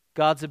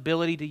 God's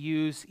ability to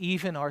use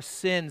even our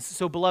sins.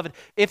 So, beloved,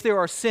 if there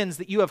are sins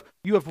that you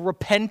have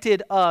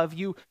repented of,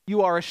 you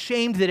are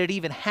ashamed that it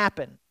even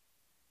happened.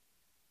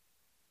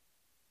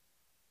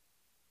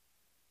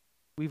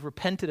 We've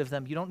repented of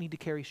them. You don't need to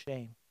carry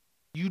shame.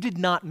 You did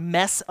not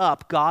mess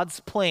up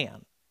God's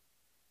plan.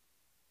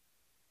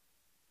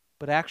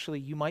 But actually,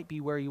 you might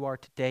be where you are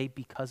today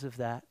because of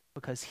that,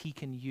 because He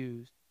can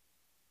use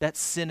that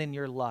sin in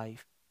your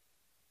life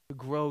to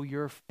grow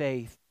your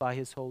faith by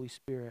His Holy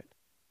Spirit.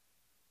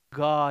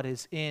 God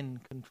is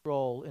in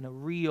control in a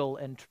real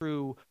and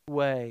true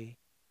way.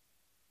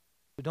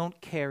 So don't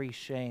carry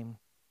shame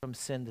from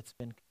sin that's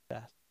been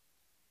confessed.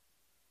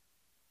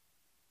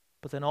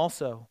 But then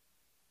also,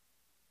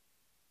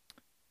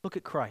 look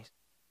at Christ.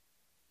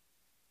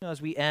 As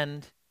we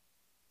end,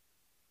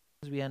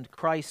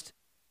 Christ,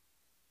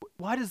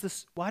 why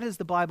does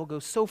the Bible go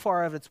so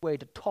far out of its way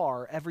to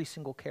tar every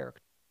single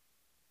character?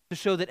 To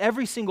show that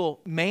every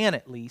single man,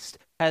 at least,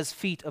 has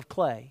feet of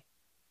clay.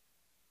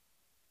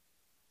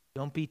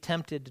 Don't be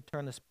tempted to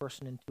turn this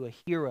person into a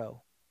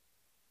hero.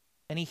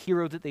 Any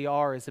hero that they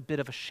are is a bit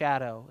of a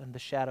shadow, and the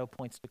shadow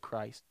points to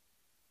Christ.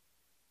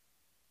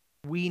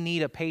 We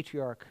need a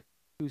patriarch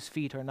whose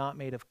feet are not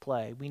made of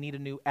clay. We need a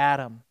new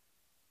Adam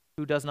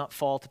who does not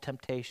fall to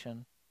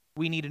temptation.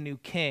 We need a new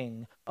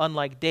king,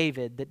 unlike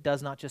David, that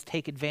does not just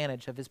take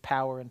advantage of his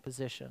power and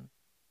position.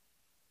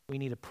 We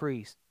need a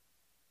priest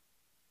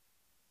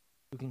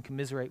who can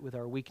commiserate with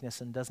our weakness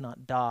and does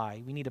not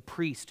die. We need a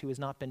priest who has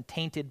not been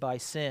tainted by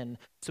sin,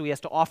 so he has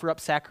to offer up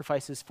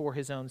sacrifices for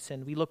his own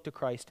sin. We look to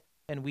Christ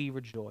and we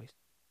rejoice.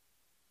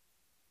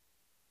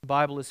 The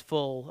Bible is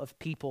full of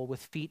people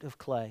with feet of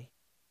clay.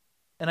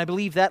 And I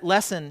believe that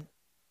lesson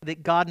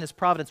that God in His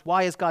providence,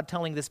 why is God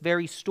telling this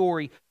very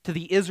story to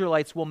the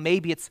Israelites? Well,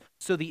 maybe it's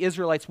so the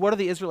Israelites, what are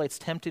the Israelites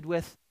tempted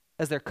with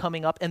as they're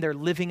coming up and they're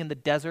living in the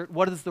desert?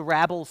 What does the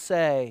rabble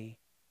say?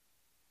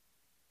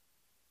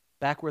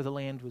 Back where the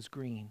land was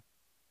green.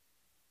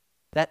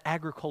 That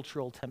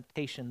agricultural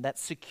temptation, that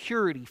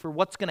security for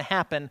what's going to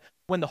happen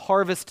when the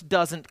harvest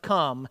doesn't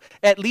come.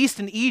 At least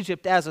in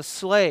Egypt as a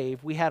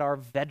slave, we had our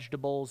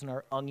vegetables and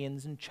our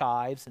onions and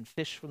chives and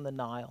fish from the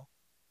Nile.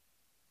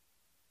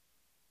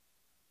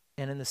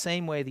 And in the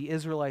same way, the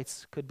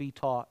Israelites could be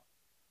taught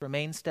to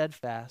remain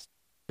steadfast,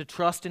 to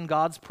trust in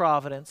God's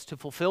providence, to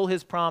fulfill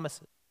his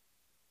promises.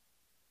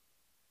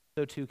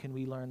 So too can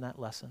we learn that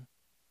lesson.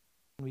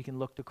 And we can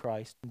look to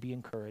Christ and be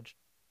encouraged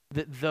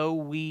that though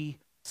we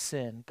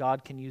sin,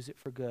 God can use it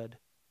for good,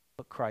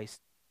 but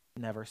Christ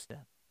never sinned.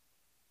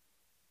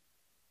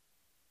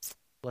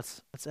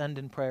 Let's end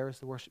in prayer as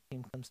the worship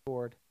team comes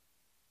forward.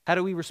 How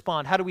do we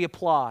respond? How do we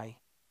apply?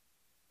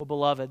 Well,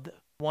 beloved,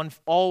 one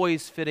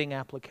always fitting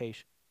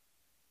application.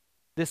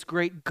 This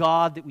great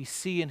God that we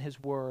see in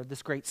his word,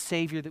 this great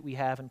Savior that we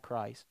have in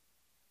Christ,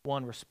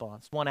 one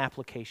response, one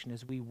application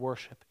is we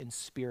worship in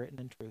spirit and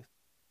in truth.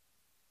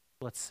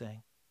 Let's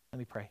sing. Let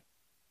me pray.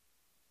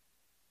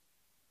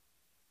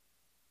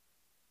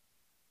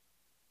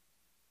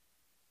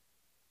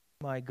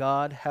 My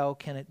God, how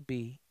can it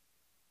be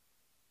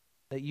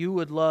that you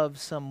would love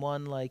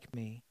someone like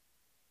me,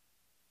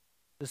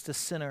 just a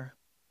sinner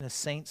in a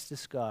saint's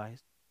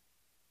disguise,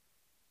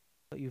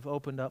 but you've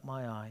opened up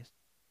my eyes.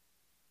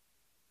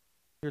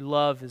 Your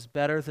love is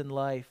better than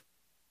life,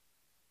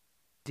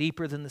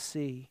 deeper than the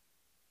sea,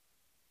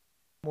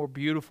 more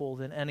beautiful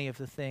than any of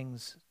the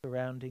things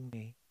surrounding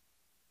me.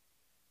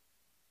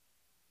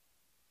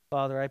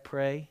 Father, I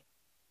pray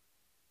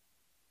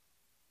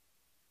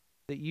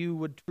that you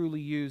would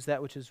truly use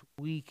that which is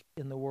weak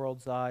in the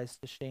world's eyes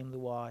to shame the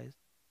wise,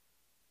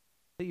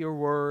 that your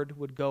word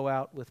would go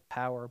out with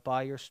power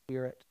by your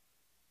Spirit,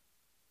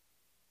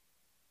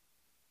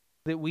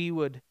 that we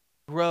would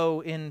grow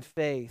in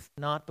faith,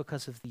 not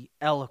because of the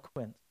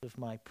eloquence of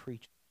my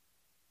preaching,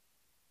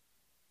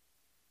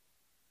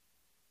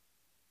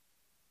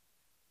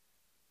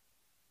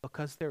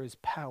 because there is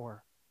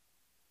power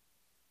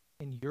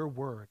in your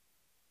word,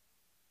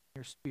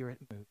 your Spirit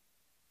moves.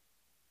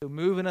 So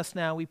move in us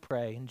now, we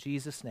pray, in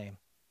Jesus' name.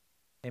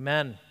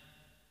 Amen.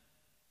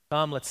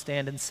 Come, let's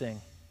stand and sing.